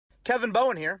Kevin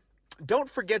Bowen here. Don't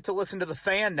forget to listen to The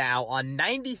Fan now on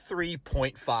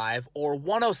 93.5 or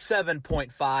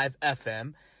 107.5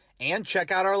 FM, and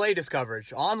check out our latest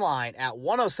coverage online at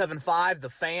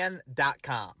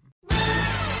 1075thefan.com.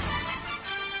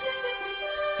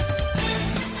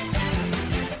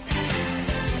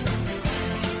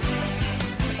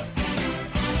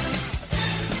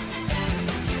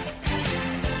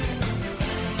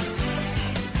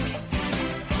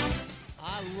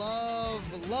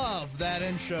 Love that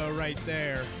intro right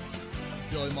there,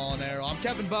 Joey Molinaro. I'm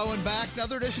Kevin Bowen, back.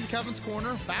 Another edition of Kevin's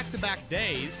Corner. Back-to-back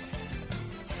days.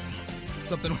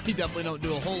 Something we definitely don't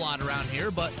do a whole lot around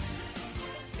here, but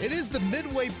it is the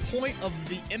midway point of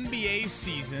the NBA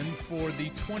season for the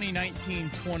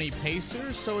 2019-20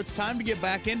 Pacers, so it's time to get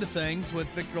back into things with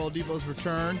Victor Oladipo's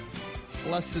return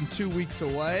less than 2 weeks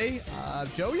away.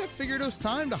 Joey, I figured it was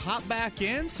time to hop back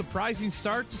in. Surprising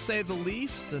start, to say the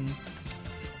least, and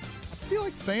I feel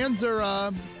like fans are,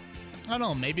 I don't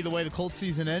know, maybe the way the Colts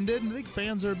season ended, I think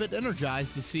fans are a bit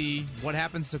energized to see what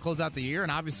happens to close out the year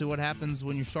and obviously what happens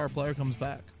when your star player comes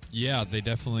back. Yeah, they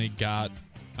definitely got,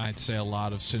 I'd say, a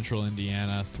lot of Central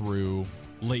Indiana through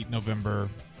late November,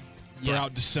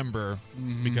 throughout December,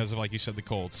 because of, like you said, the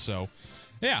Colts. So,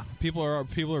 yeah, people are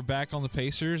back on the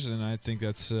Pacers, and I think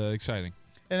that's exciting.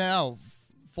 And now,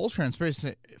 full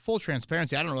transparency,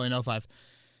 I don't really know if I've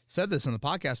said this on the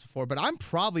podcast before, but I'm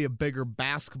probably a bigger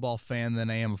basketball fan than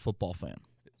I am a football fan.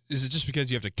 Is it just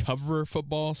because you have to cover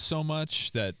football so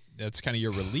much that's kind of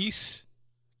your release?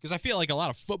 Because I feel like a lot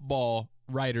of football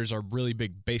writers are really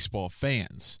big baseball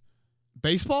fans.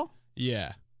 Baseball?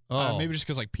 Yeah. Maybe just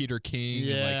because, like, Peter King.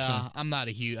 Yeah, and I'm not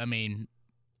a huge,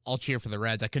 I'll cheer for the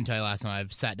Reds. I couldn't tell you last time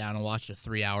I've sat down and watched a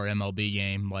 3-hour MLB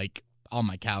game, like, on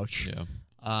my couch,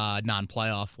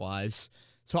 non-playoff wise.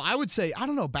 So I would say, I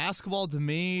don't know, basketball to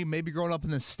me, maybe growing up in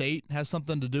this state has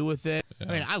something to do with it.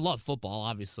 Yeah. I love football,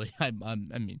 obviously.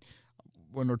 When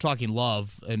we're talking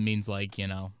love, it means like,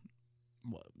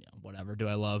 whatever. Do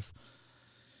I love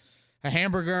a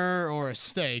hamburger or a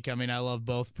steak? I love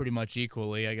both pretty much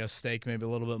equally. I guess steak maybe a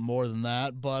little bit more than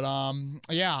that. But, I'm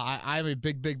a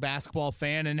big basketball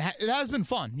fan, and it has been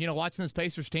fun, watching this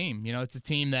Pacers team. It's a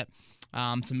team that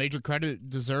some major credit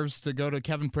deserves to go to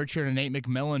Kevin Pritchard and Nate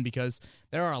McMillan, because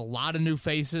there are a lot of new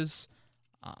faces.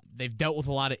 They've dealt with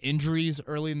a lot of injuries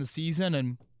early in the season,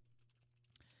 and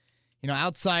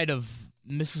outside of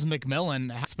Mrs.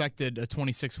 McMillan, I expected a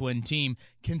 26-win team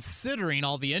considering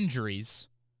all the injuries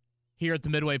here at the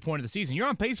midway point of the season. You're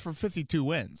on pace for 52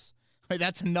 wins.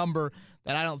 That's a number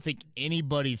that I don't think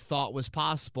anybody thought was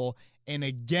possible. And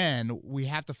again, we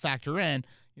have to factor in,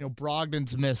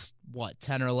 Brogdon's missed,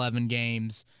 10 or 11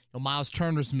 games. Miles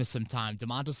Turner's missed some time.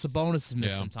 Domantas Sabonis has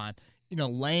missed some time.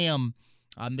 Lamb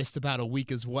missed about a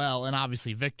week as well. And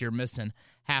obviously Victor missing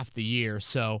half the year.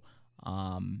 So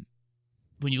when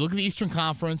you look at the Eastern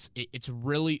Conference, it's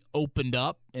really opened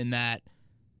up in that,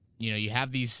 you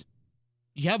have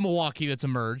Milwaukee that's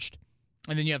emerged,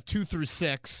 and then you have 2 through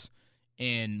 6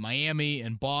 in Miami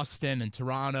and Boston and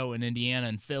Toronto and Indiana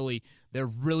and Philly. They're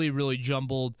really, really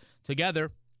jumbled together.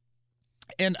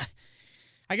 And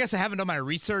I guess I haven't done my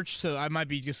research, so I might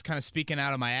be just kind of speaking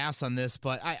out of my ass on this,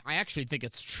 but I actually think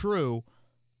it's true.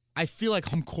 I feel like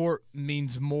home court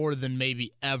means more than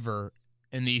maybe ever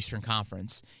in the Eastern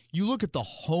Conference. You look at the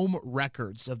home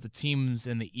records of the teams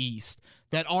in the East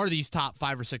that are these top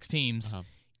 5 or 6 teams,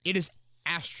 It is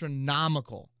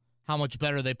astronomical how much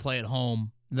better they play at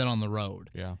home than on the road.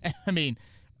 Yeah.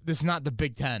 This is not the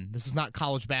Big Ten. This is not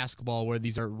college basketball where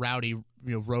these are rowdy,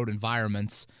 road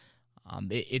environments.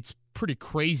 It's pretty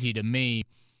crazy to me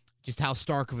just how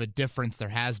stark of a difference there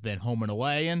has been home and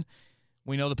away. And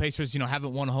we know the Pacers,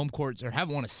 haven't won a home court or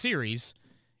haven't won a series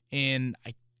in,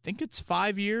 I think it's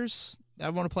 5 years. They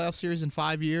haven't won a playoff series in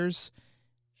 5 years.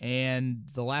 And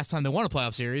the last time they won a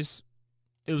playoff series,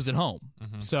 it was at home.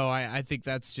 So I think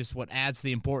that's just what adds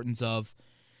the importance of.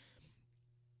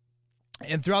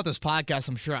 And throughout this podcast,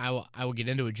 I'm sure I will get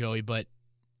into it, Joey, but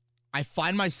I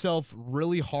find myself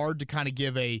really hard to kind of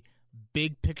give a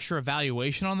big picture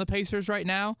evaluation on the Pacers right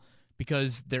now,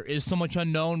 because there is so much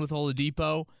unknown with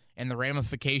Oladipo and the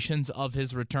ramifications of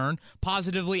his return,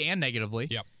 positively and negatively,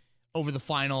 over the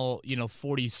final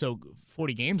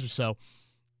 40 games or so.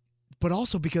 But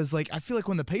also because, I feel like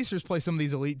when the Pacers play some of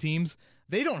these elite teams,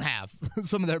 they don't have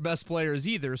some of their best players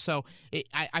either. So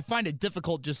I find it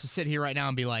difficult just to sit here right now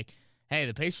and be like, hey,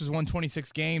 the Pacers won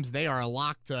 26 games. They are a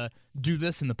lock to do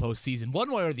this in the postseason,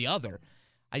 one way or the other.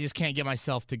 I just can't get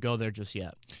myself to go there just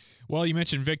yet. Well, you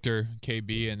mentioned Victor,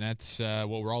 KB, and that's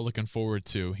what we're all looking forward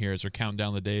to here as we're counting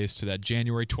down the days to that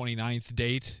January 29th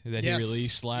date that he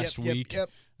released last week.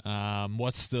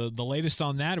 What's the latest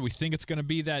on that? Do we think it's going to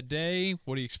be that day?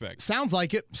 What do you expect? Sounds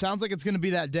like it. Sounds like it's going to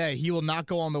be that day. He will not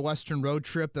go on the Western road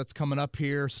trip that's coming up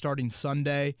here starting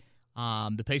Sunday.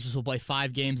 The Pacers will play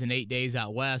 5 games in 8 days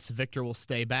out west. Victor will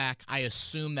stay back. I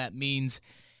assume that means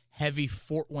heavy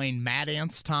Fort Wayne Mad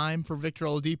Ants time for Victor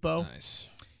Oladipo. Nice.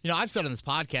 You know, I've said on this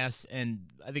podcast, and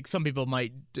I think some people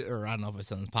might, or I don't know if I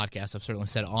said on this podcast, I've certainly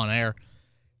said it on air.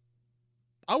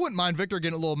 I wouldn't mind Victor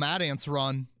getting a little Mad Ants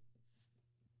run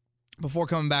before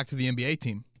coming back to the NBA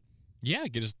team. Yeah,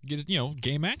 get his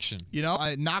game action. You know,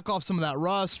 knock off some of that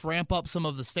rust, ramp up some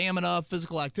of the stamina,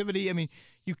 physical activity. I mean,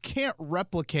 you can't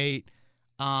replicate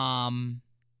game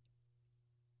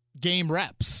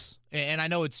reps. And I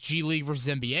know it's G League versus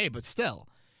NBA, but still.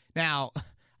 Now,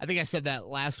 I think I said that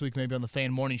last week maybe on the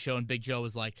Fan Morning Show, and Big Joe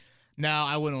was like, no,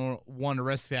 I wouldn't want to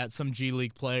risk that. Some G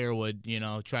League player would,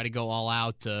 try to go all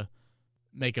out to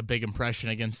make a big impression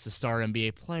against a star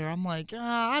NBA player. I'm like,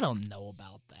 I don't know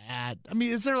about that. I mean,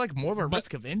 is there more of a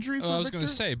risk of injury for I was Victor? going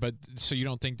to say, but so you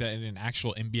don't think that in an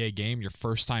actual NBA game, your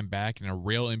first time back in a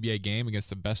real NBA game against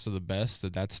the best of the best,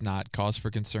 that's not cause for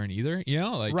concern either?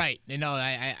 Right.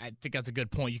 I think that's a good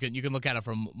point. You can look at it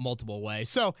from multiple ways.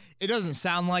 So it doesn't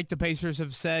sound like the Pacers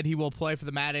have said he will play for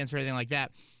the Mad Ants or anything like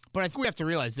that. But I think we have to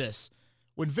realize this.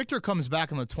 When Victor comes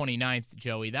back on the 29th,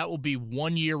 Joey, that will be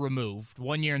 1 year removed,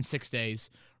 1 year and 6 days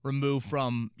removed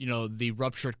from, the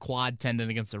ruptured quad tendon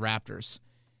against the Raptors.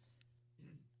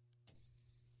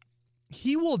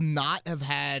 He will not have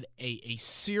had a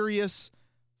serious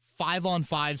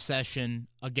 5-on-5 session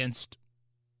against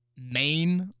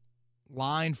main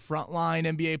line, front line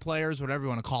NBA players, whatever you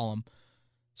want to call them,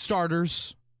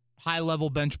 starters, high-level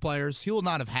bench players. He will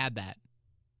not have had that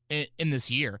in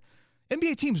this year.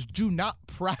 NBA teams do not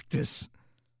practice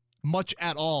much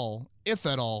at all, if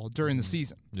at all, during the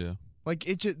season. Yeah.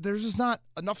 There's just not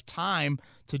enough time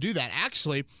to do that.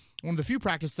 Actually, one of the few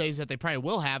practice days that they probably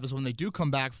will have is when they do come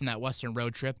back from that Western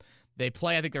road trip. They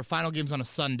play, I think, their final games on a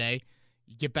Sunday.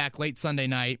 You get back late Sunday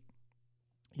night.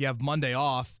 You have Monday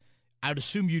off. I would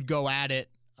assume you'd go at it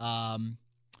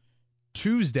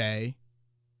Tuesday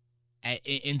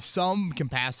in some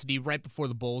capacity right before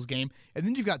the Bulls game. And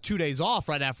then you've got 2 days off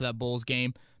right after that Bulls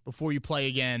game before you play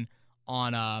again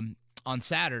on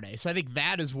Saturday. So I think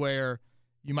that is where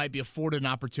you might be afforded an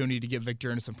opportunity to get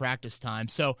Victor into some practice time.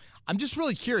 So I'm just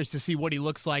really curious to see what he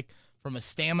looks like from a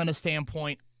stamina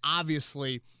standpoint.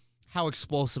 Obviously, how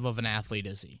explosive of an athlete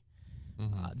is he?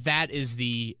 Mm-hmm. That is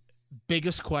the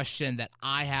biggest question that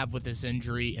I have with this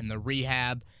injury and the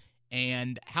rehab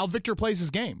and how Victor plays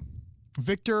his game.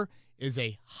 Victor is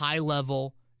a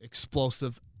high-level,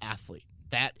 explosive athlete.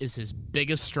 That is his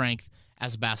biggest strength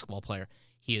as a basketball player.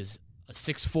 He is a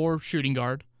 6'4" shooting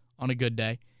guard on a good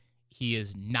day. He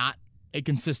is not a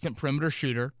consistent perimeter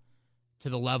shooter to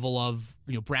the level of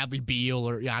Bradley Beal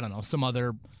or I don't know some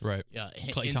other right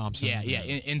Klay Thompson.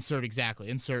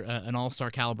 Insert an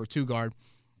all-star caliber 2 guard.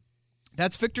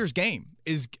 That's Victor's game,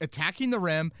 is attacking the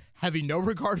rim, having no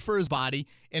regard for his body,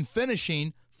 and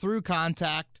finishing through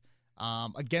contact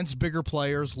against bigger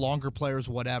players, longer players,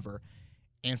 whatever.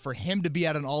 And for him to be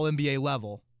at an all-NBA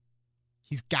level,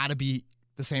 he's got to be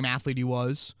the same athlete he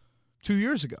was 2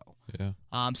 years ago.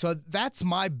 Yeah. So that's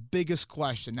my biggest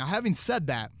question. Now, having said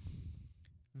that,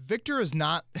 Victor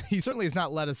he certainly has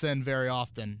not let us in very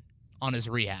often on his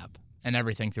rehab and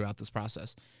everything throughout this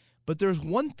process. But there's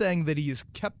one thing that he has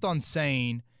kept on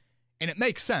saying, and it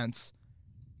makes sense.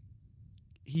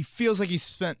 He feels like he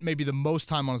spent maybe the most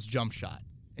time on his jump shot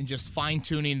and just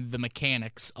fine-tuning the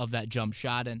mechanics of that jump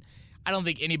shot. And I don't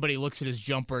think anybody looks at his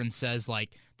jumper and says,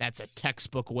 that's a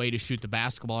textbook way to shoot the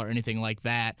basketball or anything like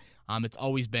that. It's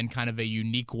always been kind of a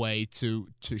unique way to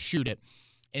shoot it.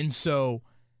 And so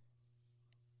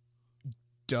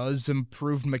does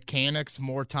improved mechanics,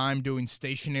 more time doing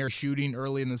stationary shooting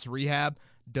early in this rehab,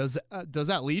 does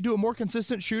that lead to a more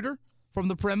consistent shooter from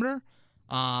the perimeter?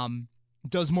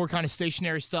 Does more kind of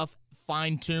stationary stuff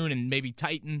fine-tune and maybe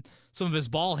tighten some of his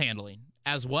ball handling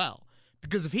as well?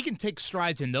 Because if he can take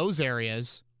strides in those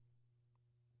areas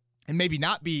and maybe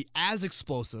not be as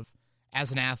explosive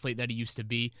as an athlete that he used to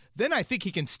be, then I think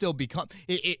he can still become –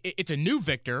 it's a new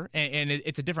Victor, and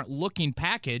it's a different looking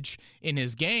package in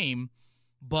his game.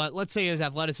 But let's say his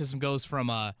athleticism goes from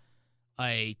a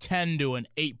 10 to an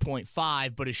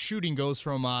 8.5, but his shooting goes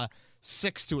from a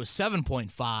 6 to a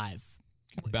 7.5.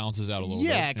 Balances out a little bit.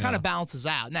 Yeah, it kind of balances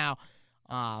out. Now,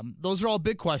 those are all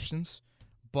big questions,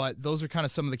 but those are kind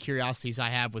of some of the curiosities I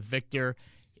have with Victor.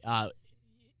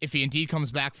 If he indeed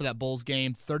comes back for that Bulls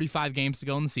game, 35 games to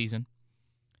go in the season,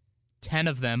 10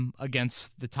 of them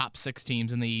against the top 6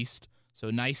 teams in the East. So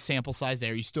nice sample size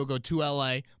there. You still go to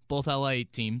LA, both LA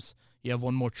teams. You have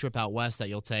one more trip out west that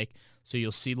you'll take. So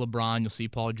you'll see LeBron, you'll see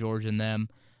Paul George and them.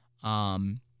 I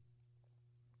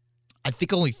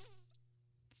think only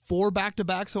 4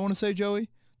 back-to-backs, I want to say, Joey,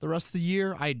 the rest of the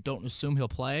year. I don't assume he'll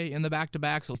play in the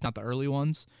back-to-backs, so it's not the early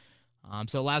ones.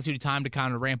 So it allows you time to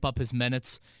kind of ramp up his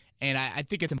minutes. And I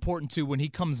think it's important, too, when he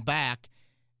comes back,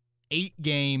 8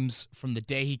 games from the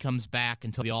day he comes back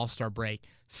until the All-Star break,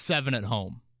 7 at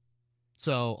home.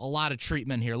 So a lot of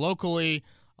treatment here locally.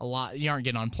 You aren't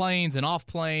getting on planes and off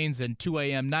planes and 2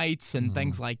 a.m. nights and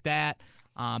things like that.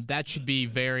 That should be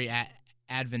very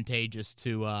advantageous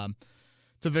to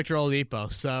Victor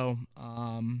Oladipo. So,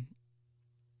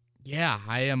 yeah,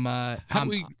 I am. I'm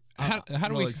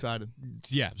really excited.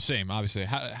 Yeah, same. Obviously,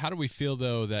 how do we feel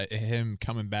though that him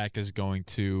coming back is going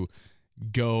to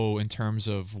go in terms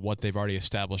of what they've already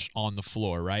established on the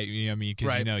floor, right? I mean,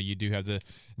 because you do have the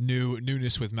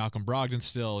newness with Malcolm Brogdon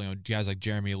still. Guys like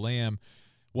Jeremy Lamb.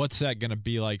 What's that going to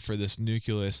be like for this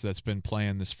nucleus that's been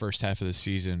playing this first half of the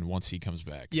season once he comes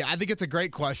back? Yeah, I think it's a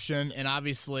great question, and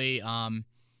obviously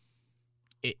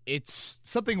it's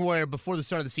something where before the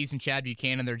start of the season, Chad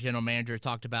Buchanan, their general manager,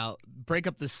 talked about break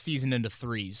up the season into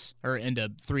 3s, or into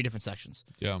 3 different sections.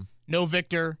 Yeah. No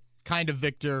Victor, kind of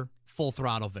Victor, full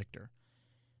throttle Victor.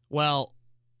 Well,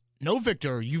 no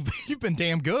Victor, you've been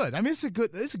damn good. I mean, it's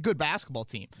a good basketball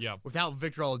team. Yeah. Without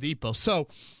Victor Oladipo. So,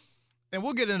 and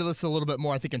we'll get into this a little bit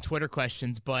more, I think, in Twitter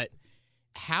questions, but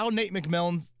how Nate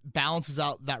McMillan balances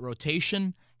out that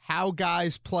rotation, how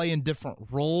guys play in different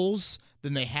roles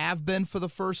than they have been for the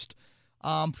first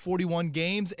 41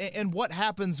 games, and what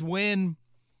happens when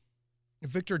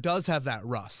Victor does have that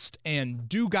rust, and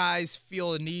do guys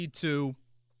feel a need to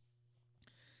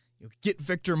get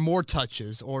Victor more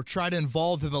touches or try to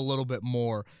involve him a little bit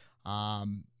more? That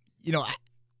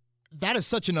is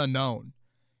such an unknown.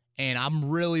 And I'm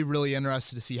really, really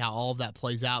interested to see how all of that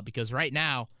plays out, because right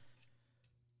now,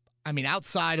 I mean,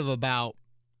 outside of about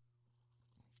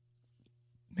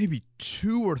maybe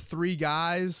 2 or 3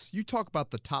 guys, you talk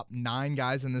about the top 9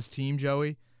 guys in this team,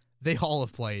 Joey, they all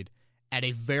have played at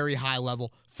a very high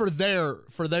level for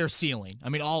their ceiling.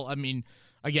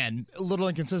 Again, a little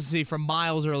inconsistency from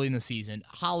Miles early in the season.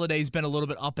 Holiday's been a little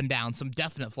bit up and down, some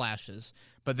definite flashes,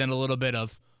 but then a little bit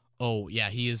of, oh, yeah,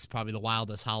 he is probably the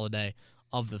wildest Holiday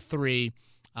of the 3.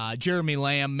 Jeremy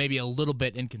Lamb, maybe a little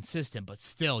bit inconsistent, but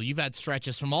still, you've had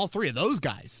stretches from all 3 of those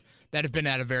guys that have been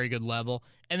at a very good level.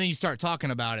 And then you start talking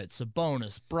about it,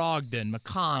 Sabonis, Brogdon,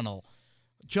 McConnell,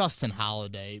 Justin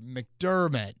Holiday,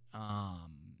 McDermott,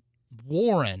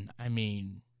 Warren. I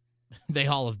mean, they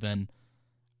all have been,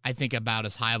 I think, about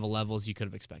as high of a level as you could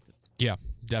have expected. Yeah,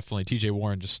 definitely. TJ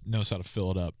Warren just knows how to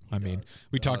fill it up.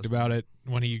 We talked about it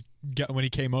when he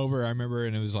came over, I remember,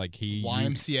 and it was like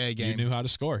YMCA game. He knew how to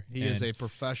score. He is a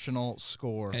professional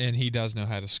scorer. And he does know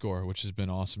how to score, which has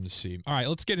been awesome to see. All right,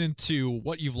 let's get into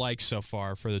what you've liked so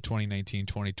far for the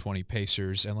 2019-2020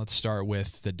 Pacers, and let's start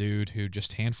with the dude who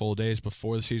just a handful of days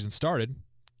before the season started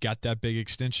got that big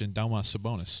extension, Domas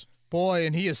Sabonis. Boy,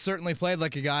 and he has certainly played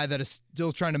like a guy that is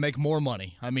still trying to make more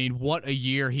money. I mean, what a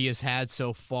year he has had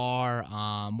so far.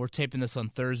 We're taping this on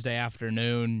Thursday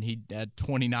afternoon. He had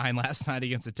 29 last night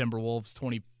against the Timberwolves,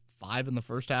 25 in the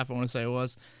first half, I want to say it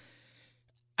was.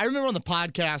 I remember on the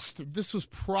podcast, this was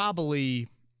probably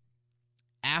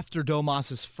after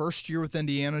Domas's first year with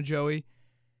Indiana, Joey.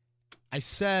 I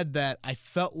said that I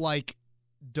felt like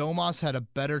Domas had a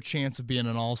better chance of being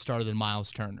an all-star than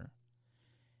Miles Turner.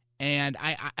 And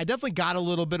I definitely got a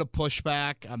little bit of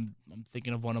pushback. I'm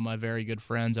thinking of one of my very good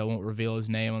friends. I won't reveal his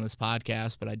name on this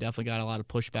podcast, but I definitely got a lot of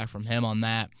pushback from him on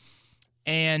that.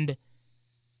 And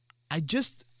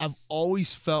I've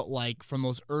always felt like from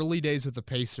those early days with the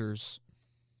Pacers,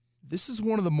 this is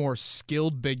one of the more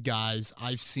skilled big guys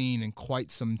I've seen in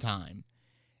quite some time.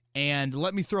 And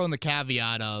let me throw in the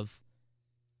caveat of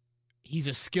he's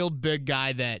a skilled big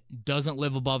guy that doesn't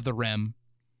live above the rim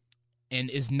and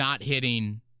is not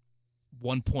hitting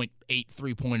 1.8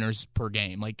 3-pointers per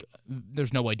game. Like,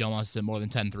 there's no way Domas hit more than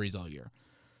 10 threes all year.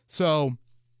 So,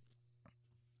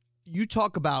 you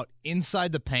talk about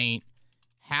inside the paint,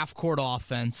 half-court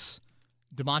offense,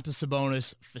 Domantas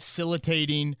Sabonis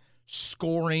facilitating,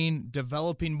 scoring,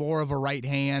 developing more of a right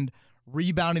hand,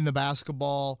 rebounding the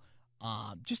basketball,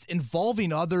 just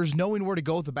involving others, knowing where to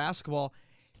go with the basketball.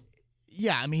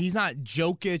 Yeah, I mean, he's not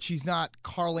Jokic, he's not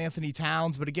Karl Anthony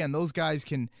Towns, but again, those guys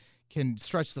can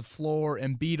stretch the floor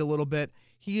and beat a little bit.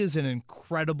 He is an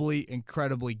incredibly,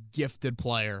 incredibly gifted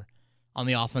player on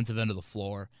the offensive end of the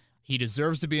floor. He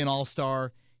deserves to be an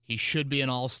all-star. He should be an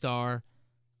all-star.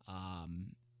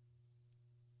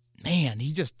 Man,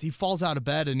 he falls out of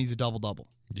bed and he's a double-double.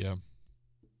 Yeah.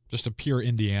 Just a pure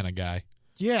Indiana guy.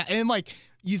 Yeah, and like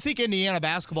you think Indiana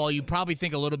basketball, you probably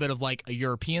think a little bit of like a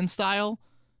European style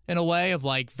in a way of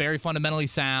like very fundamentally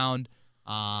sound,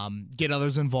 get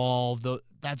others involved.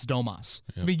 That's Domas.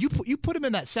 Yeah. I mean, you put him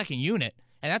in that second unit,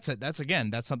 and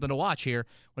that's something to watch here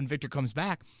when Victor comes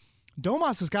back.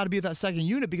 Domas has got to be at that second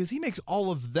unit because he makes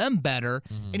all of them better,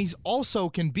 and he's also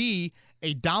can be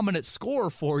a dominant scorer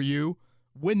for you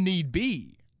when need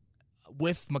be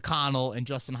with McConnell and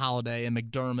Justin Holiday and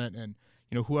McDermott and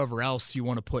whoever else you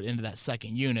want to put into that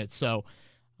second unit. So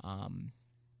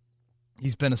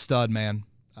he's been a stud, man.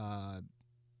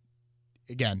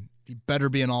 Again, he better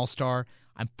be an all-star.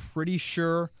 I'm pretty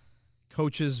sure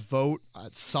coaches vote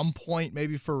at some point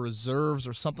maybe for reserves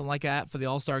or something like that for the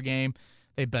all-star game.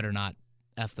 They better not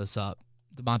F this up.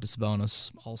 Domantas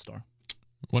Sabonis, all-star.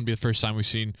 Wouldn't be the first time we've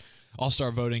seen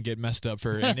all-star voting get messed up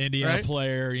for an Indiana right?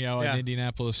 player, in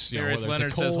Indianapolis. Darius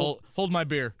Leonard says, hold my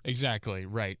beer. Exactly,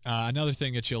 right. Another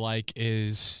thing that you like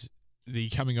is the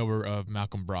coming over of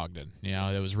Malcolm Brogdon.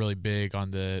 That was really big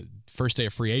on the first day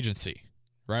of free agency,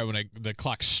 right? When the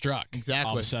clock struck. Exactly.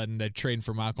 All of a sudden, they're trading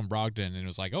for Malcolm Brogdon, and it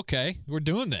was like, okay, we're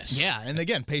doing this. Yeah, and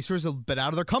again, Pacers a bit out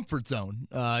of their comfort zone.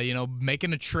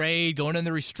 Making a trade, going in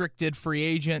the restricted free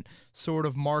agent sort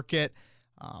of market.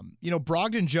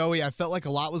 Brogdon, Joey, I felt like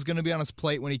a lot was going to be on his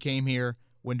plate when he came here.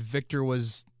 When Victor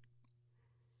was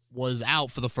out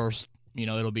for the first,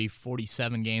 it'll be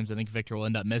 47 games. I think Victor will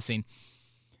end up missing.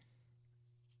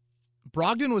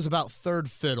 Brogdon was about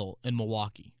third fiddle in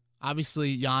Milwaukee.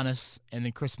 Obviously, Giannis and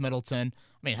then Chris Middleton.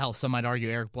 I mean, hell, some might argue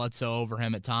Eric Bledsoe over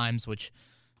him at times, which,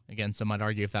 again, some might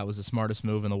argue if that was the smartest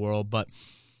move in the world. But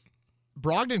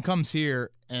Brogdon comes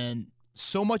here, and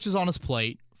so much is on his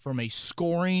plate from a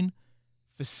scoring,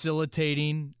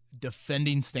 facilitating,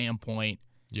 defending standpoint.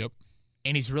 Yep.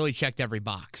 And he's really checked every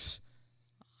box.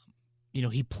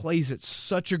 He plays at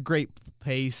such a great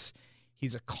pace.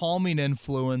 He's a calming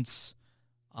influence.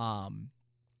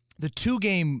 The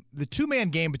two-man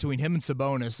game between him and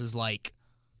Sabonis is like,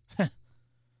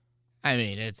 I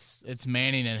mean, it's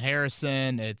Manning and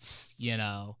Harrison. It's,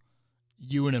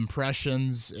 you and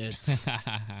impressions. It's,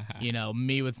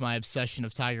 me with my obsession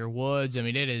of Tiger Woods. I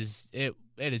mean, it is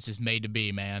just made to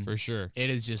be, man. For sure. It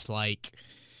is just like,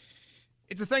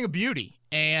 it's a thing of beauty.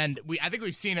 And I think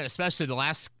we've seen it, especially the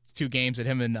last two games that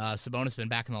him and Sabonis been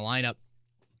back in the lineup.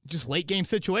 Just late game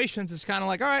situations. It's kind of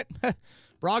like, all right,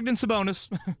 Brogdon, Sabonis.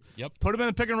 Yep. Put him in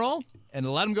the pick and roll and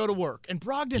let him go to work. And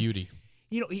Brogdon, Beauty.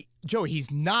 Joey,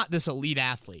 he's not this elite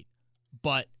athlete,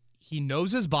 but he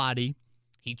knows his body.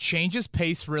 He changes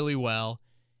pace really well,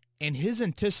 and his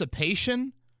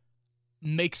anticipation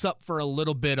makes up for a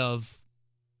little bit of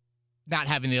not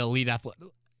having the elite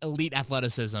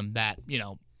athleticism that,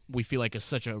 we feel like is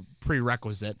such a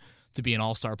prerequisite to be an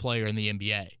all-star player in the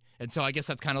NBA. And so I guess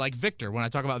that's kind of like Victor. When I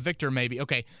talk about Victor, maybe,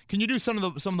 okay, can you do some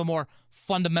of the more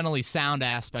fundamentally sound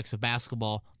aspects of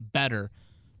basketball better?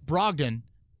 Brogdon,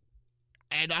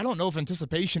 and I don't know if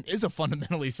anticipation is a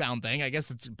fundamentally sound thing. I guess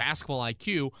it's basketball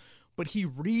IQ, but he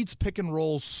reads pick and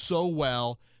rolls so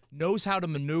well, knows how to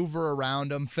maneuver around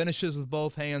them, finishes with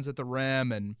both hands at the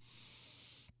rim, and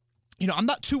I'm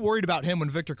not too worried about him when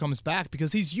Victor comes back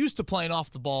because he's used to playing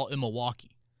off the ball in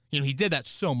Milwaukee. He did that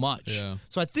so much. Yeah.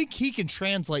 So I think he can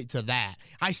translate to that.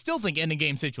 I still think ending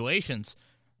game situations,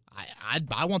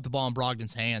 I want the ball in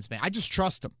Brogdon's hands, man. I just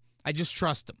trust him.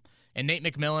 And Nate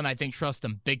McMillan, I think, trusts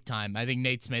him big time. I think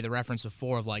Nate's made the reference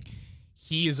before of like,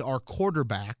 he is our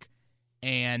quarterback.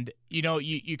 And,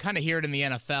 you kind of hear it in the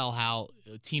NFL how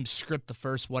teams script the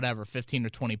first, 15 or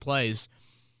 20 plays.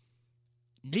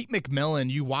 Nate McMillan,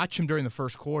 you watch him during the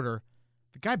first quarter,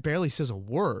 the guy barely says a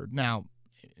word. Now,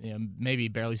 maybe he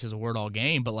barely says a word all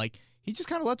game, but like he just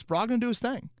kind of lets Brogdon do his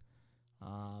thing.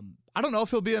 I don't know if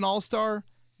he'll be an all-star.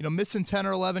 Missing 10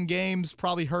 or 11 games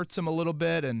probably hurts him a little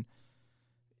bit, and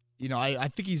I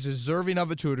think he's deserving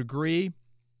of it to a degree,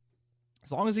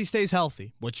 as long as he stays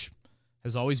healthy, which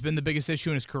has always been the biggest issue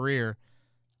in his career.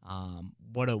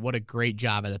 What a great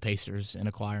job at the Pacers in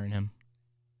acquiring him.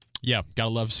 Yeah, gotta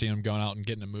love seeing him going out and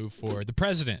getting a move for the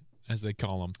president, as they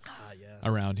call him.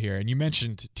 Around here. And you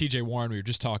mentioned TJ Warren. We were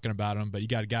just talking about him, but you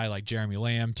got a guy like Jeremy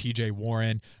Lamb, TJ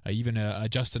Warren, even a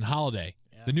Justin Holiday.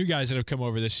 Yeah. The new guys that have come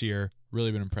over this year,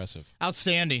 really been impressive.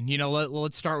 Outstanding.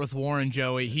 Let's start with Warren,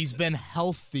 Joey. He's been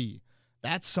healthy.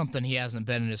 That's something he hasn't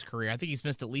been in his career. I think he's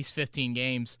missed at least 15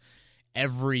 games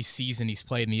every season he's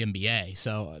played in the NBA.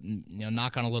 So,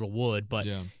 knock on a little wood, but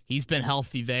he's been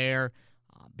healthy there.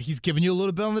 He's given you a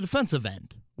little bit on the defensive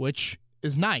end, which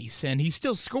is nice. And he's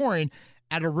still scoring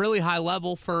at a really high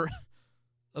level for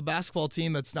a basketball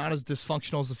team that's not as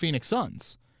dysfunctional as the Phoenix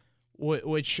Suns,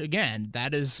 which, again,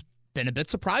 that has been a bit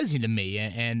surprising to me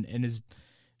and has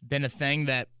been a thing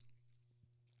that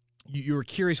you were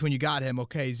curious when you got him,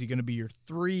 okay, is he going to be your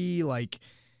 3? Like,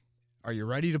 are you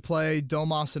ready to play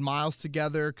Domas and Miles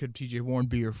together? Could TJ Warren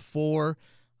be your 4?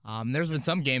 There's been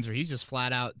some games where he's just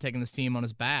flat out taking this team on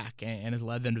his back and has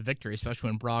led them to victory, especially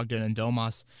when Brogdon and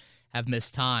Domas have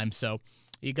missed time. So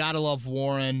you got to love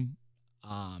Warren.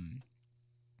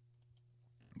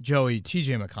 Joey,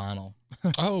 TJ McConnell.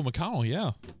 Oh, McConnell,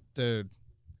 yeah. Dude.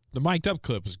 The mic'd up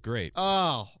clip was great.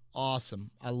 Oh,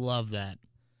 awesome. I love that.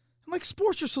 I'm like,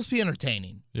 sports are supposed to be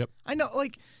entertaining. Yep. I know,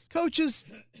 like, coaches,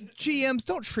 GMs,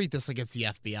 don't treat this like it's the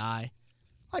FBI.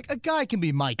 Like, a guy can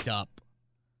be mic'd up.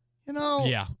 You know?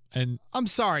 Yeah. And I'm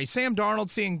sorry, Sam Darnold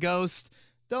seeing ghosts.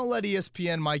 Don't let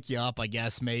ESPN mic you up, I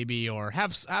guess, maybe, or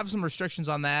have some restrictions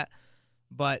on that.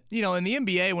 But, you know, in the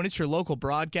NBA, when it's your local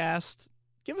broadcast,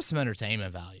 give us some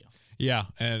entertainment value. yeah,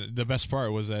 and the best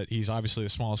part was that he's obviously the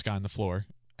smallest guy on the floor.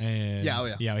 And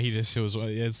Yeah,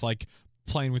 it's like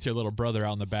playing with your little brother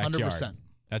out in the backyard. 100%.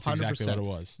 That's exactly what it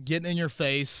was. Getting in your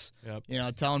face, Yep. you know,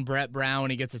 telling Brett Brown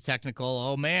when he gets a technical,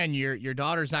 oh, man, your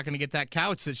daughter's not going to get that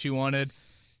couch that she wanted.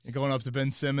 You're going up to Ben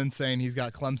Simmons saying he's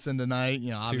got Clemson tonight.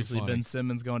 You know, obviously funny. Ben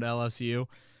Simmons going to LSU.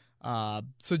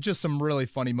 So just some really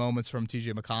funny moments from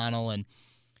TJ McConnell. And,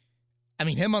 I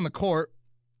mean, him on the court,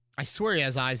 I swear he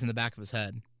has eyes in the back of his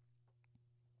head.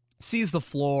 Sees the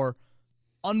floor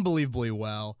unbelievably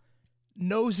well.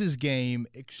 Knows his game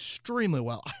extremely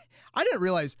well. I didn't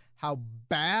realize how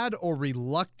bad or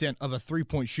reluctant of a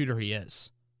three-point shooter he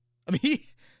is. I mean,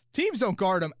 teams don't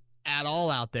guard him at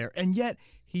all out there, and yet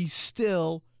he's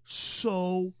still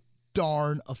so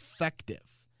darn effective.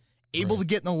 Able to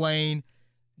get in the lane.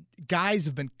 Guys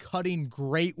have been cutting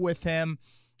great with him.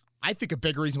 I think a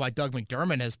big reason why Doug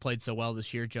McDermott has played so well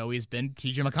this year, Joey, has been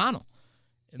TJ McConnell.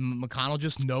 And McConnell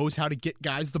just knows how to get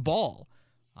guys the ball.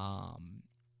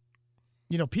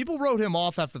 You know, people wrote him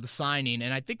off after the signing,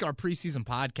 and I think our preseason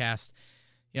podcast,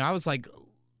 you know, I was like,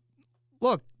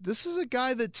 look, this is a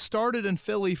guy that started in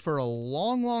Philly for a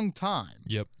long, long time.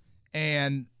 Yep.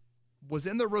 And was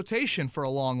in the rotation for a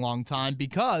long, long time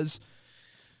because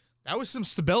that was some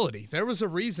stability. There was a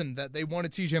reason that they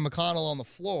wanted TJ McConnell on the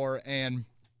floor, and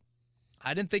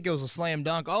I didn't think it was a slam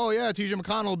dunk. Oh, yeah, TJ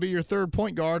McConnell will be your third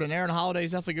point guard, and Aaron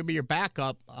Holiday's definitely going to be your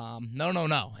backup.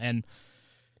 No. And,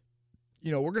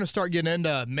 you know, we're going to start getting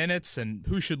into minutes and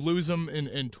who should lose them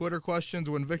in Twitter questions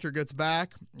when Victor gets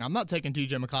back. I'm not taking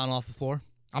TJ McConnell off the floor.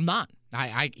 I'm not.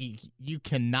 You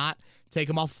cannot take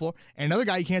him off the floor. And another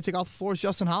guy you can't take off the floor is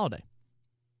Justin Holiday.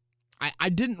 I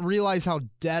didn't realize how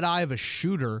dead-eye of a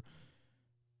shooter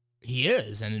he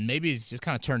is, and maybe he's just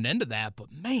kind of turned into that.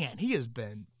 But, man, he has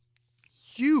been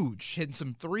huge, hitting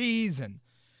some threes and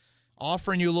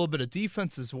offering you a little bit of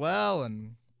defense as well.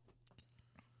 And,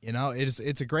 you know, it's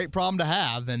a great problem to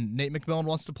have. And Nate McMillan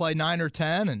wants to play 9 or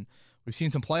 10, and we've seen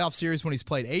some playoff series when he's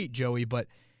played 8, Joey. But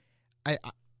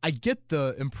I get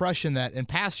the impression that in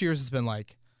past years it's been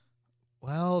like,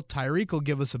 well, Tyreek will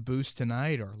give us a boost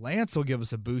tonight, or Lance will give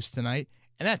us a boost tonight,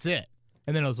 and that's it.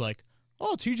 And then it was like,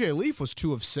 oh, TJ Leaf was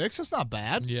 2 of 6. That's not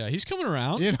bad. Yeah, he's coming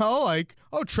around. You know, like,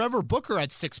 oh, Trevor Booker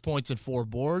had 6 points and 4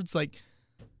 boards. Like,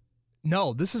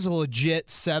 no, this is a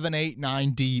legit 7, 8,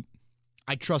 9 deep.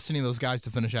 I trust any of those guys to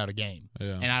finish out a game.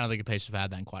 Yeah. And I don't think the Pacers have had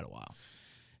that in quite a while.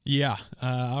 Yeah.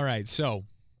 All right. So,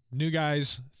 new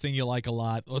guys, thing you like a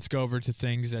lot. Let's go over to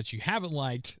things that you haven't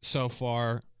liked so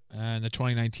far in the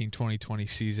 2019-2020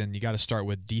 season. You got to start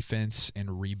with defense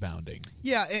and rebounding.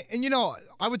 Yeah, and you know,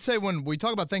 I would say when we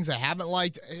talk about things I haven't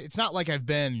liked, it's not like I've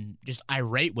been just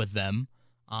irate with them.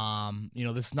 You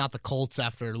know, this is not the Colts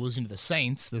after losing to the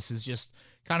Saints. This is just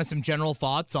kind of some general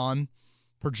thoughts on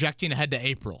projecting ahead to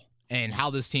April and how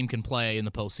this team can play in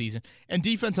the postseason. And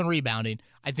defense and rebounding,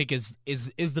 I think, is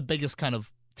the biggest kind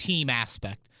of team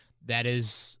aspect that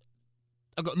is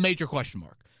a major question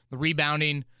mark. The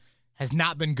rebounding has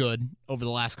not been good over the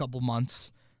last couple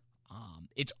months.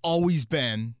 It's always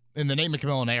been, in the Nate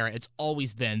McMillan era, it's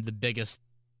always been the biggest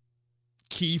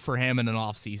key for him in an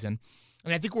offseason.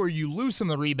 And I think where you lose some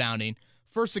of the rebounding,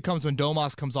 first it comes when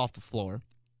Domas comes off the floor.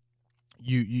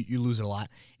 You lose it a lot.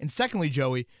 And secondly,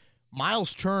 Joey,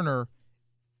 Miles Turner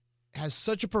has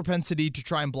such a propensity to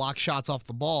try and block shots off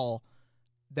the ball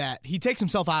that he takes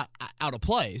himself out of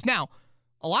plays. Now,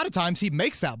 a lot of times he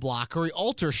makes that block or he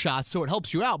alters shots so it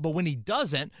helps you out. But when he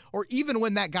doesn't, or even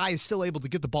when that guy is still able to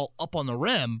get the ball up on the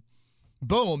rim,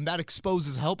 boom, that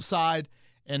exposes help side,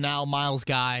 and now Miles'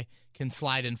 guy can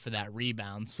slide in for that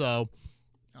rebound. So,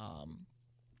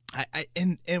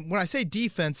 and when I say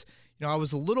defense, you know, I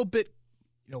was a little bit,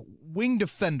 you know, wing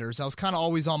defenders. I was kind of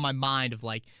always on my mind of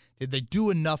like, did they do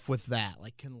enough with that?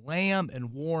 Like, can Lamb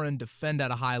and Warren defend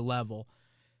at a high level?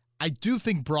 I do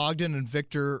think Brogdon and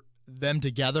Victor, them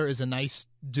together is a nice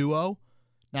duo.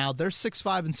 Now, they're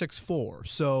 6'5" and 6'4",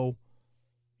 so,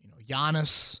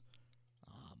 Giannis,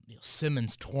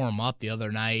 Simmons tore him up the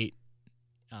other night.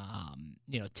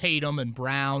 Tatum and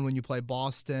Brown when you play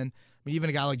Boston. I mean, even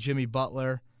a guy like Jimmy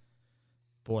Butler.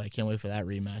 Boy, I can't wait for that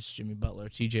rematch. Jimmy Butler,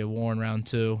 TJ Warren, round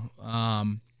 2.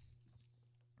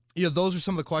 Those are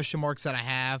some of the question marks that I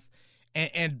have.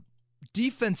 And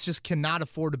defense just cannot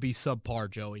afford to be subpar,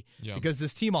 Joey. Yeah. Because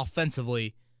this team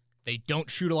offensively, they don't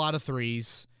shoot a lot of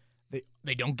threes.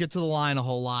 They don't get to the line a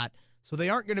whole lot. So they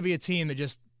aren't going to be a team that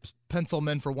just pencil them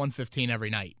in for 115 every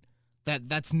night.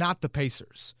 That's not the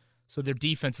Pacers. So their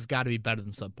defense has got to be better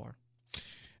than subpar.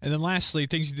 And then lastly,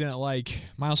 things you didn't like,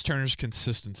 Miles Turner's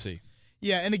consistency.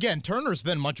 Yeah, and again, Turner's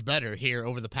been much better here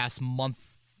over the past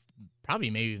month, probably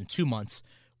maybe even 2 months.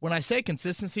 When I say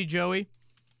consistency, Joey,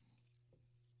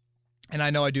 and I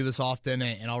know I do this often,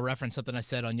 and I'll reference something I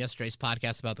said on yesterday's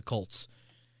podcast about the Colts.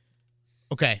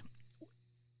 Okay,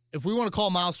 if we want to call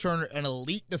Miles Turner an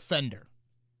elite defender,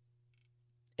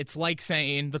 it's like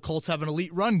saying the Colts have an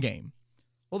elite run game.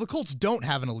 Well, the Colts don't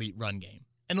have an elite run game.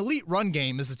 An elite run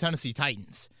game is the Tennessee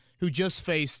Titans, who just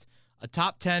faced a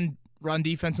top 10 run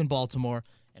defense in Baltimore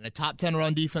and a top 10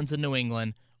 run defense in New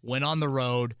England, went on the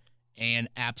road, and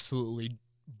absolutely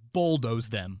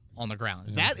bulldozed them on the ground.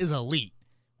 Yeah. That is elite.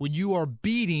 When you are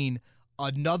beating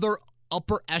another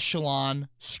upper echelon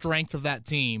strength of that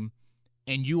team,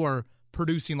 and you are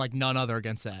producing like none other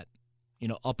against that,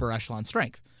 upper echelon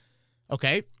strength.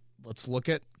 Okay, let's look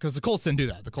at, because the Colts didn't do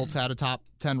that. The Colts had a top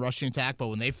 10 rushing attack, but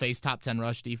when they faced top 10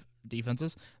 rush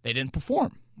defenses, they didn't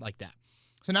perform like that.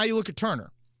 So now you look at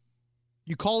Turner.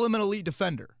 You call him an elite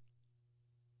defender.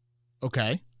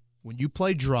 Okay, when you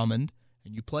play Drummond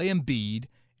and you play Embiid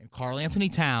and Karl Anthony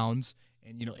Towns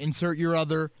and, insert your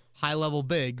other high-level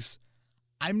bigs,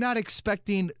 I'm not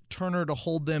expecting Turner to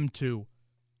hold them to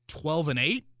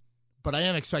 12-8, but I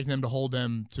am expecting them to hold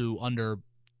them to under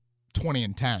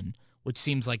 20-10, which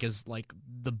seems like is like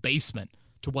the basement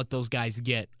to what those guys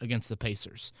get against the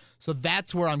Pacers. So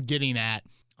that's where I'm getting at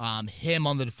him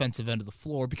on the defensive end of the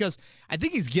floor, because I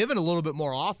think he's given a little bit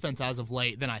more offense as of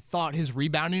late than I thought. His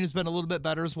rebounding has been a little bit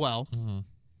better as well. Mm-hmm.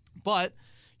 But,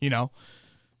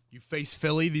 you face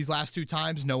Philly these last 2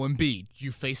 times, no Embiid.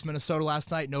 You faced Minnesota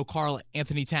last night, no Karl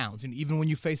Anthony Towns. And even when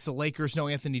you face the Lakers, no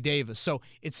Anthony Davis. So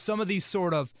it's some of these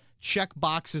sort of check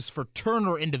boxes for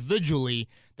Turner individually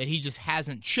that he just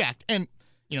hasn't checked. And,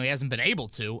 he hasn't been able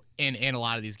to in a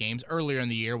lot of these games. Earlier in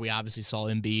the year, we obviously saw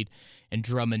Embiid and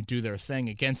Drummond do their thing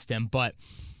against him. But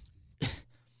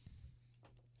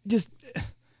just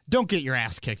don't get your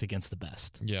ass kicked against the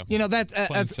best. Yeah.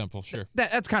 That's simple, sure.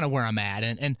 That's kind of where I'm at.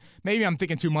 And maybe I'm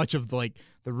thinking too much of the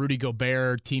Rudy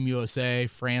Gobert Team USA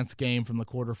France game from the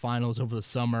quarterfinals over the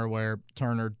summer, where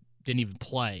Turner didn't even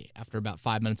play after about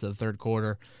 5 minutes of the third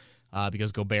quarter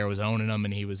because Gobert was owning him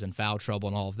and he was in foul trouble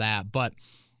and all of that. But,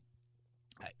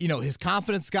 his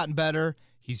confidence has gotten better.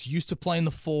 He's used to playing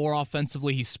the 4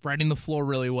 offensively. He's spreading the floor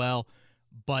really well.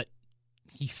 But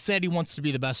he said he wants to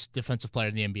be the best defensive player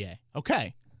in the NBA.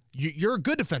 Okay. You're a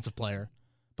good defensive player,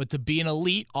 but to be an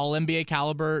elite, all-NBA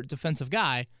caliber defensive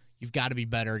guy, you've got to be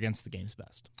better against the game's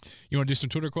best. You want to do some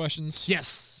Twitter questions?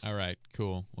 Yes. All right,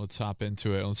 cool. Let's hop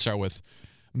into it. Let's start with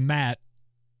Matt.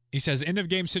 He says,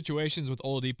 end-of-game situations with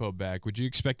Oladipo back. Would you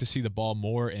expect to see the ball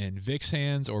more in Vic's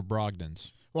hands or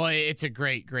Brogdon's? Well, it's a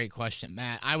great question,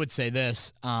 Matt. I would say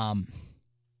this. I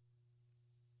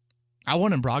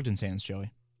want in Brogdon's hands,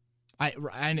 Joey.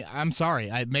 I'm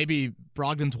sorry. Maybe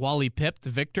Brogdon's Wally pipped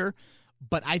Victor,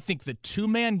 but I think the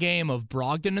 2-man game of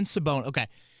Brogdon and Sabonis. Okay,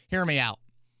 hear me out.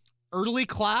 Early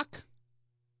clock,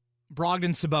 Brogdon,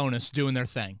 Sabonis doing their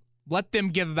thing. Let them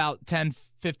give about 10,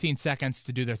 15 seconds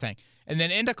to do their thing. And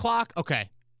then end of clock, okay,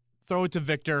 throw it to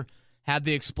Victor, have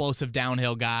the explosive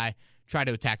downhill guy, try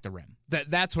to attack the rim.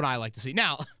 That's what I like to see.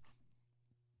 Now,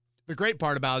 the great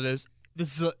part about it is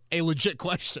this is a legit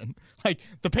question.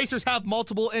 The Pacers have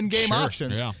multiple in-game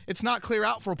options. Yeah. It's not clear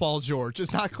out for Paul George.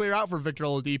 It's not clear out for Victor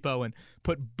Oladipo and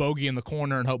put Bogey in the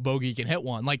corner and hope Bogey can hit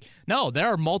one. No, there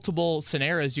are multiple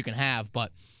scenarios you can have,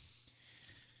 but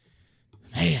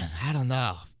man, I don't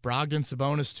know. Brogdon,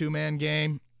 Sabonis, 2-man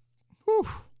game. Whew.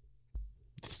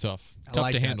 It's tough.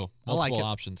 Tough to handle. Multiple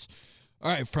options.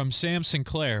 All right, from Sam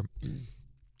Sinclair.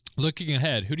 Looking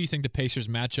ahead, who do you think the Pacers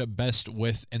match up best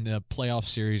with in the playoff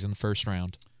series in the first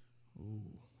round? Ooh,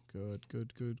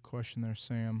 good question there,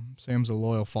 Sam. Sam's a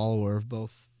loyal follower of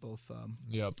both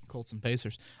Colts and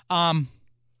Pacers.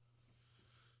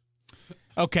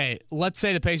 Okay, let's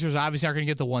say the Pacers obviously aren't going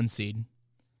to get the 1 seed.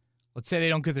 Let's say they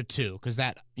don't get the 2, because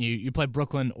that you play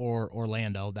Brooklyn or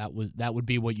Orlando. That would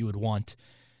be what you would want.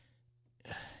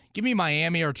 Give me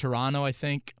Miami or Toronto, I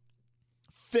think.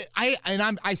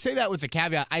 I say that with a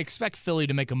caveat. I expect Philly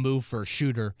to make a move for a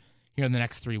shooter here in the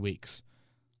next 3 weeks.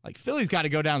 Like, Philly's got to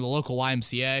go down to the local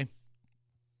YMCA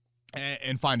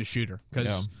and find a shooter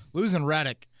because losing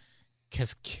Redick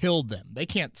has killed them. They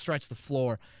can't stretch the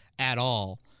floor at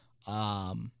all.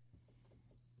 How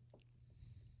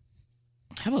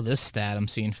about this stat I'm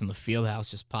seeing from the Fieldhouse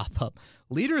just pop up?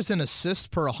 Leaders in assists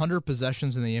per 100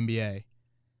 possessions in the NBA.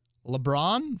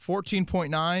 LeBron,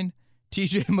 14.9.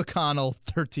 TJ McConnell,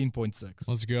 13.6.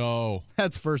 Let's go.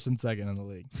 That's first and second in the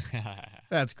league.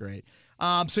 That's great.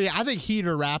 So, yeah, I think Heat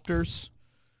or Raptors.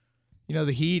 You know,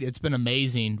 the Heat, it's been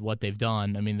amazing what they've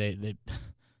done. I mean, they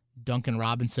Duncan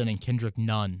Robinson and Kendrick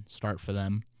Nunn start for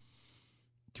them.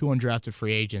 2 undrafted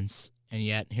free agents, and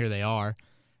yet here they are.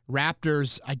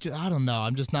 Raptors, I don't know.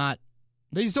 I'm just not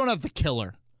 – they just don't have the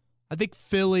killer. I think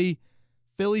Philly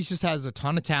just has a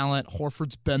ton of talent.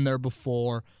 Horford's been there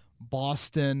before.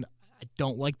 Boston – I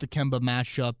don't like the Kemba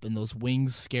matchup, and those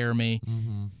wings scare me.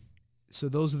 Mm-hmm. So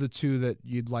those are the two that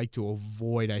you'd like to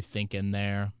avoid, I think, in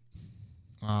there.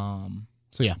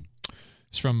 So, yeah.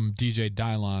 It's from DJ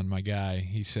Dylon, my guy.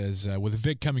 He says, with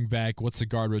Vic coming back, what's the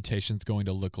guard rotations going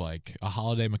to look like? A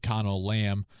Holiday, McConnell,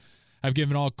 Lamb. I've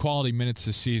given all quality minutes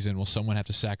this season. Will someone have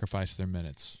to sacrifice their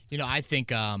minutes? You know, I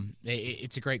think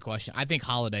it's a great question. I think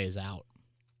Holiday is out.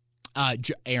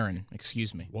 Aaron,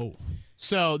 excuse me. Whoa.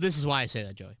 So this is why I say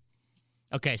that, Joey.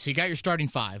 Okay, so you got your starting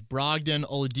 5. Brogdon,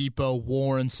 Oladipo,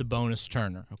 Warren, Sabonis,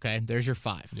 Turner. Okay, there's your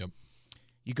 5. Yep.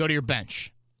 You go to your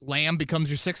bench. Lamb becomes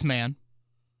your 6th man.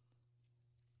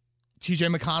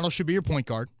 TJ McConnell should be your point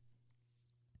guard.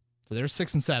 So there's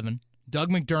 6 and 7. Doug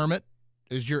McDermott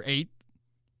is your 8.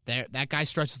 That guy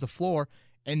stretches the floor.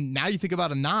 And now you think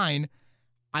about a 9.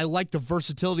 I like the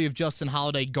versatility of Justin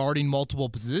Holiday guarding multiple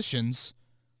positions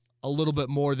a little bit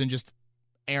more than just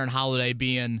Aaron Holiday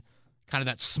being kind of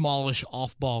that smallish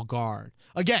off-ball guard.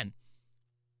 Again,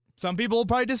 some people will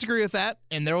probably disagree with that,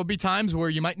 and there will be times where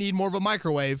you might need more of a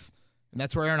microwave, and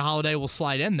that's where Aaron Holiday will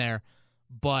slide in there.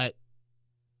 But,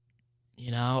 you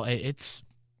know,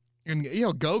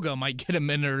 Goga might get a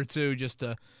minute or two just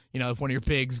to, if one of your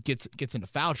bigs gets into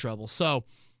foul trouble. So,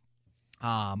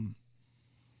 I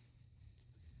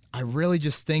really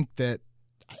just think that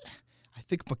I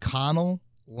think McConnell,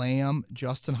 Lamb,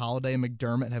 Justin Holiday, and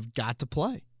McDermott have got to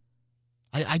play.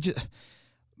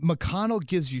 McConnell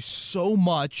gives you so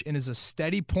much and is a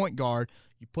steady point guard.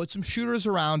 You put some shooters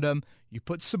around him. You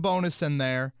put Sabonis in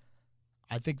there.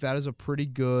 I think that is a pretty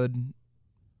good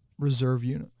reserve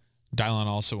unit. Dylon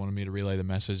also wanted me to relay the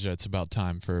message that it's about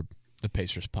time for the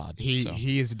Pacers pod.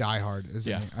 He is a diehard,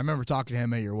 isn't he? I remember talking to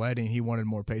him at your wedding. He wanted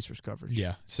more Pacers coverage.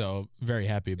 Yeah, so very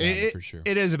happy about it for sure.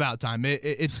 It is about time.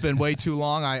 It's been way too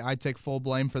long. I take full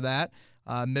blame for that.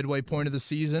 Midway point of the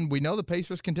season. We know the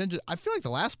Pacers contingent. I feel like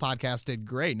the last podcast did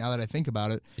great now that I think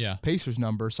about it. Yeah. Pacers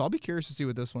number. So I'll be curious to see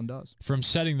what this one does. From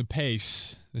setting the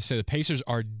pace, they say the Pacers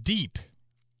are deep,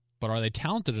 but are they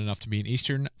talented enough to be an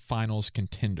Eastern Finals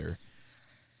contender?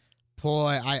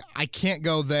 Boy, I can't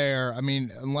go there. I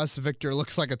mean, unless Victor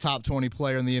looks like a top 20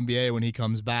 player in the NBA when he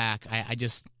comes back, I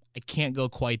can't go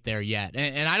quite there yet.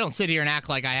 And I don't sit here and act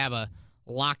like I have a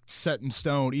locked, set in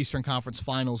stone Eastern Conference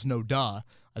Finals, no duh.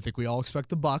 I think we all expect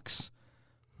the Bucks.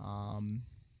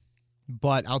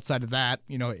 But outside of that,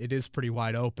 it is pretty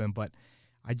wide open, but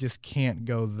I just can't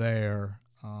go there.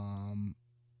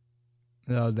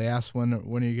 They asked when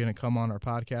are you going to come on our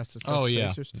podcast to discuss the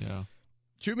Pacers? Yeah.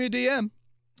 Shoot me a DM.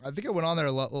 I think I went on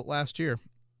there last year.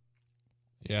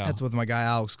 Yeah. That's with my guy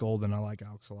Alex Golden. I like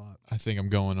Alex a lot. I think I'm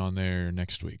going on there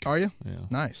next week. Are you? Yeah.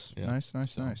 Nice. Yeah.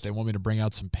 Nice. They want me to bring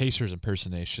out some Pacers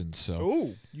impersonations. So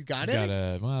ooh, you got it?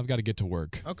 I've got to get to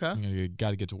work. Okay. I've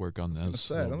got to get to work on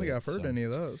those. I don't think I've heard any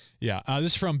of those. Yeah.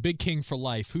 This is from Big King for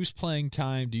Life. Whose playing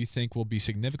time do you think will be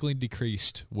significantly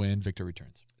decreased when Victor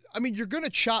returns? I mean, you're going to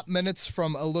chop minutes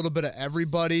from a little bit of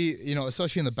everybody,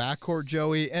 especially in the backcourt,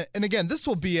 Joey. And again, this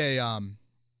will be a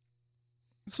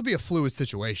fluid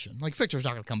situation. Like, Victor's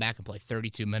not going to come back and play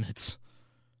 32 minutes,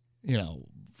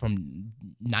 from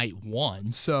night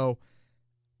one. So,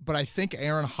 but I think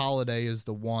Aaron Holiday is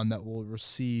the one that will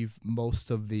receive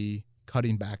most of the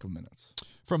cutting back of minutes.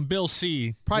 From Bill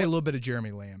C. Probably a little bit of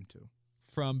Jeremy Lamb, too.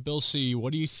 From Bill C.,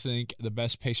 what do you think the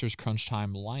best Pacers crunch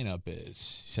time lineup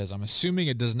is? He says, I'm assuming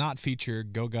it does not feature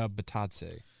Goga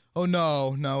Bitadze. Oh,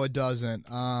 no, it doesn't.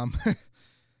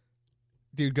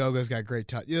 Dude, Goga's got great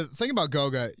touch. The thing about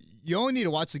Goga, you only need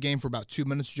to watch the game for about 2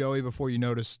 minutes, Joey, before you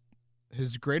notice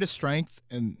his greatest strength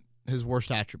and his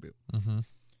worst attribute. Mm-hmm.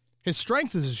 His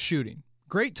strength is his shooting.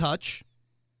 Great touch.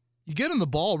 You get him the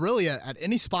ball really at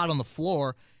any spot on the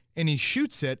floor. and he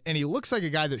shoots it, and he looks like a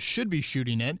guy that should be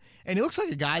shooting it, and he looks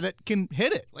like a guy that can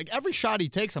hit it. Like, every shot he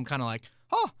takes, I'm kind of like,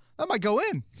 oh, that might go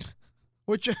in.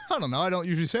 Which, I don't know. I don't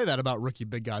usually say that about rookie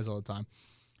big guys all the time.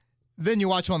 Then you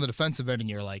watch him on the defensive end, and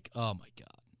you're like, oh, my God.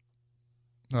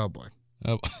 Oh, boy.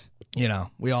 Oh. You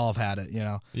know, we all have had it, you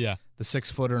know. Yeah. The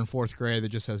 6-footer in fourth grade that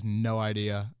just has no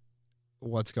idea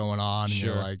what's going on. And Sure.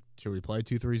 you're like, should we play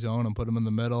 2-3 zone and put him in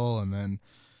the middle? And then,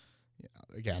 you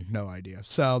know, again, no idea.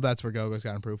 So that's where Gogo's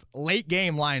got to improve. Late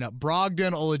game lineup.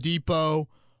 Brogdon, Oladipo,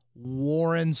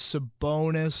 Warren,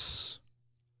 Sabonis.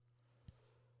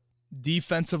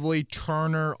 Defensively,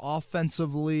 Turner.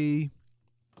 Offensively,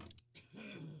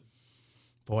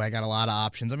 boy, I got a lot of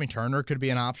options. I mean, Turner could be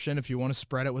an option if you want to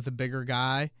spread it with a bigger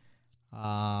guy.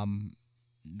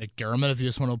 McDermott, if you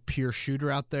just want a pure shooter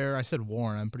out there. I said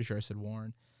Warren. I'm pretty sure I said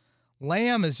Warren.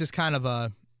 Lamb is just kind of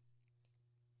a,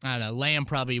 I don't know. Lamb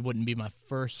probably wouldn't be my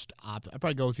first option. I'd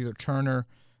probably go with either Turner,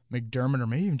 McDermott, or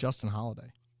maybe even Justin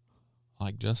Holiday. I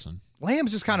like Justin.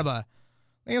 Lamb's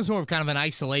more of kind of an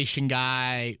isolation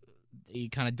guy. He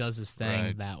kind of does his thing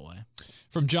Right. that way.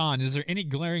 From John, is there any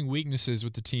glaring weaknesses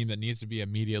with the team that needs to be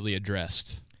immediately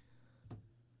addressed?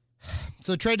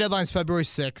 So trade deadline's February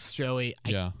 6th, Joey.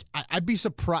 Yeah. I'd be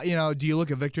surprised. You know, do you look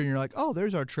at Victor and you're like, oh,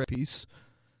 there's our trade piece?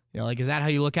 You know, like, is that how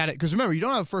you look at it? Because remember, you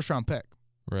don't have a first-round pick.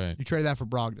 Right. You traded that for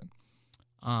Brogdon.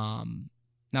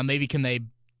 Now maybe can they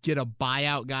get a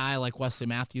buyout guy like Wesley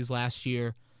Matthews last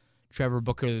year, Trevor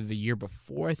Booker the year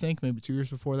before, I think, maybe 2 years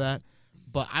before that.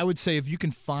 But I would say if you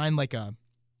can find like a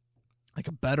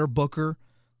better Booker,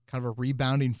 kind of a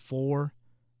rebounding 4,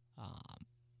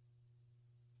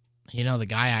 you know, the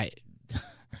guy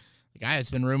that's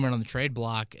been rumored on the trade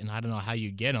block, and I don't know how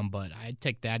you get him, but I'd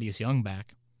take Thaddeus Young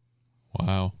back.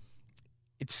 Wow.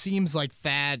 It seems like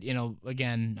Thad, you know,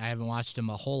 again, I haven't watched him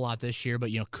a whole lot this year,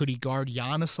 but, you know, could he guard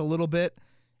Giannis a little bit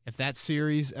if that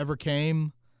series ever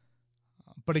came?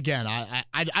 But again,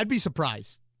 I'd be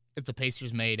surprised if the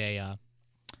Pacers made a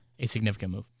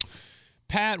significant move.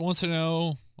 Pat wants to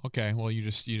know, okay, well, you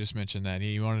just mentioned that.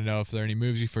 You want to know if there are any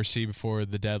moves you foresee before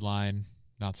the deadline.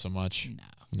 Not so much.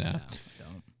 No, No.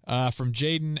 don't. From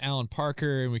Jaden Allen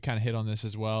Parker, and we kind of hit on this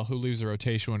as well. Who leaves the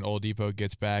rotation when Oladipo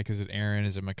gets back? Is it Aaron?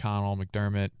 Is it McConnell,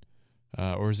 McDermott?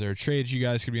 Or is there a trade you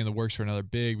guys could be in the works for another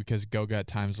big because Goga at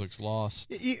times looks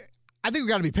lost? I think we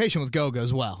got to be patient with Goga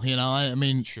as well. You know, I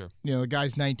mean, Sure. you know, the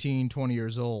guy's 19, 20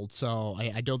 years old, so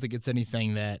I don't think it's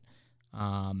anything that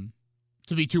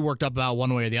to be too worked up about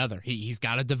one way or the other. He's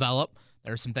got to develop.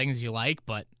 There are some things you like,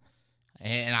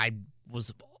 and I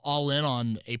was all in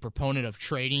on a proponent of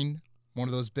trading one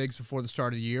of those bigs before the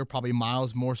start of the year, probably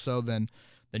Miles more so than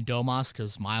Domas,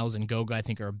 because Miles and Goga, I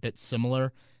think, are a bit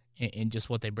similar in just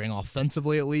what they bring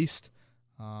offensively, at least.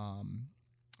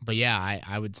 But yeah,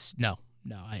 I would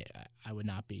I would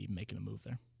not be making a move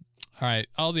there. All right.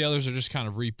 All the others are just kind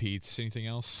of repeats. Anything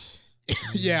else?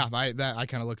 Yeah, I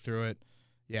kind of looked through it.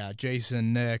 Yeah,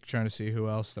 Jason, Nick, trying to see who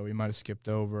else that we might have skipped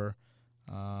over.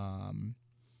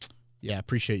 Yeah,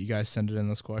 appreciate you guys sending in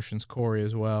those questions. Corey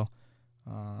as well.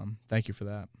 Thank you for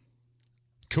that.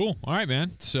 Cool. All right,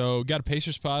 man. So got a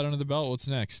Pacers pod under the belt. What's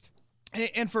next?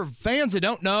 And for fans that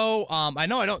don't know, I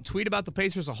know I don't tweet about the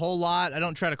Pacers a whole lot. I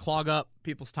don't try to clog up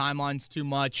people's timelines too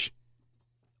much.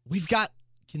 We've got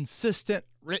consistent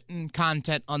written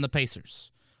content on the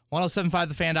Pacers.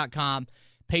 1075thefan.com,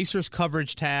 Pacers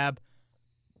coverage tab,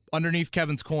 underneath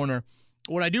Kevin's Corner.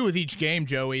 What I do with each game,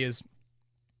 Joey, is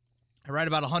I write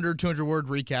about 100, 200-word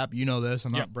recap. You know this.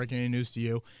 I'm not breaking any news to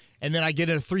you. And then I get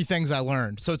into 3 things I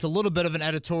learned. So it's a little bit of an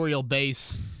editorial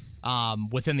base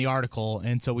within the article.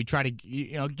 And so we try to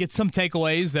get some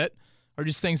takeaways that are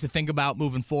just things to think about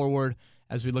moving forward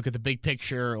as we look at the big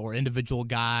picture or individual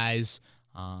guys,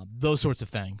 those sorts of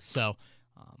things. So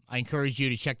I encourage you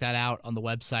to check that out on the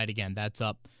website. Again, that's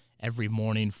up every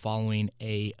morning following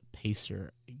a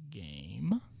Pacer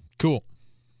game. Cool.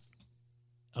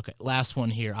 Okay, last one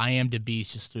here. I am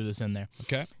DeBeast, just threw this in there.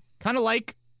 Okay. Kind of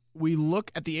like we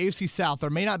look at the AFC South, there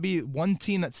may not be one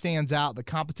team that stands out. The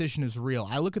competition is real.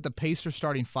 I look at the Pacers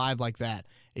starting 5 like that.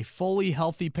 A fully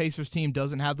healthy Pacers team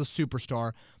doesn't have the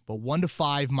superstar, but 1 to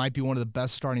 5 might be one of the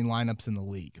best starting lineups in the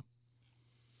league.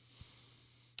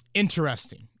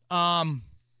 Interesting. I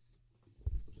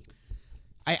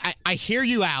hear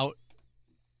you out.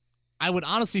 I would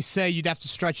honestly say you'd have to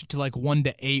stretch it to like 1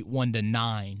 to 8, 1 to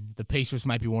 9. The Pacers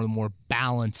might be one of the more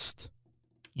balanced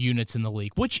units in the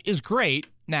league, which is great.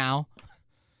 Now,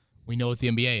 we know what the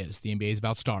NBA is. The NBA is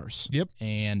about stars. Yep.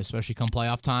 And especially come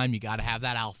playoff time, you got to have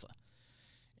that alpha.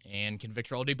 And can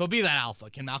Victor Oladipo be that alpha?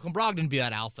 Can Malcolm Brogdon be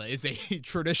that alpha? Is a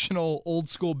traditional old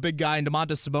school big guy and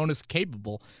Domantas Sabonis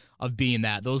capable of being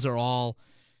that? Those are all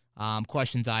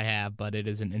questions I have, but it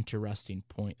is an interesting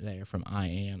point there from I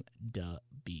Am Da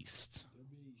Beast.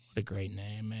 What a great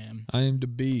name, man. I am the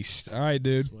beast. All right,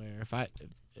 dude. I swear,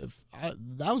 if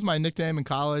that was my nickname in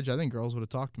college, I think girls would have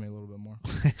talked to me a little bit more.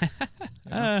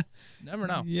 Never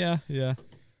know. Yeah.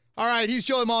 All right, he's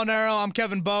Joey Molinaro. I'm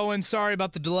Kevin Bowen. Sorry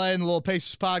about the delay in the Little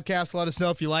Pacers podcast. Let us know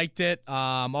if you liked it.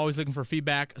 I'm always looking for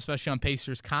feedback, especially on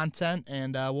Pacers content.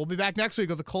 And we'll be back next week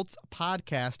with the Colts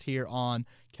podcast here on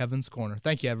Kevin's Corner.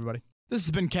 Thank you, everybody. This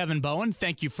has been Kevin Bowen.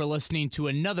 Thank you for listening to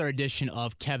another edition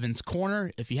of Kevin's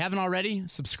Corner. If you haven't already,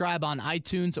 subscribe on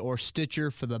iTunes or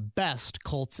Stitcher for the best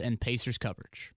Colts and Pacers coverage.